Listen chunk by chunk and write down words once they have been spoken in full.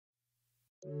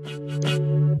Hi,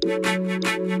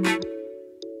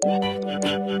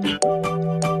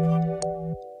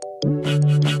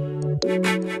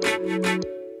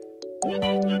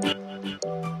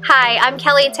 I'm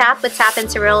Kelly Tapp with Tapp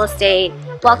Into Real Estate.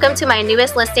 Welcome to my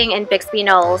newest listing in Bixby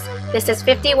Knolls. This is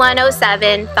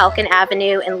 5107 Falcon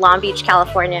Avenue in Long Beach,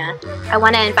 California. I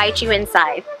want to invite you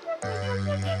inside.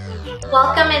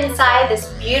 Welcome inside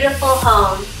this beautiful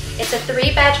home. It's a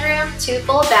 3-bedroom, 2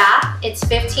 full bath. It's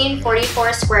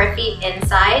 1544 square feet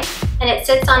inside, and it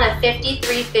sits on a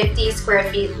 5350 square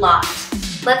feet lot.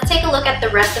 Let's take a look at the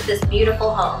rest of this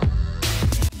beautiful home.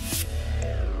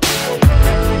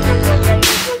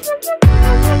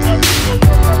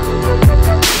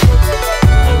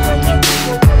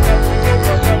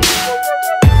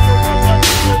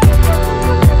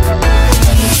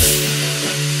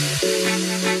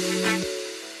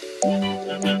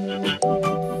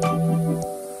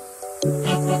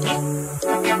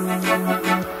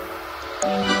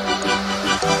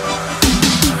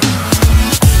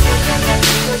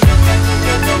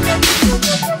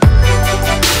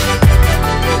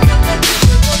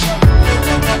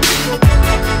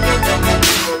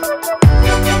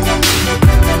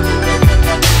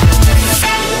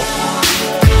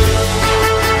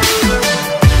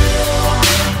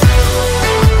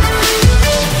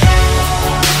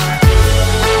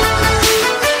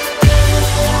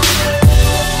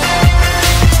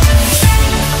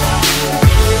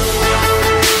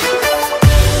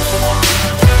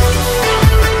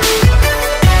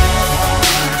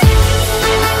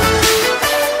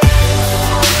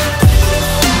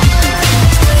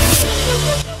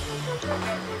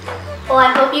 Well,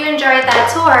 I hope you enjoyed that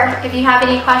tour. If you have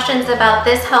any questions about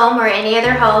this home or any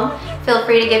other home, feel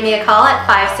free to give me a call at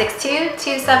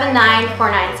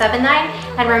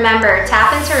 562-279-4979. And remember,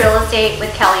 Tapp Into Real Estate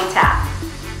with Kelly Tapp.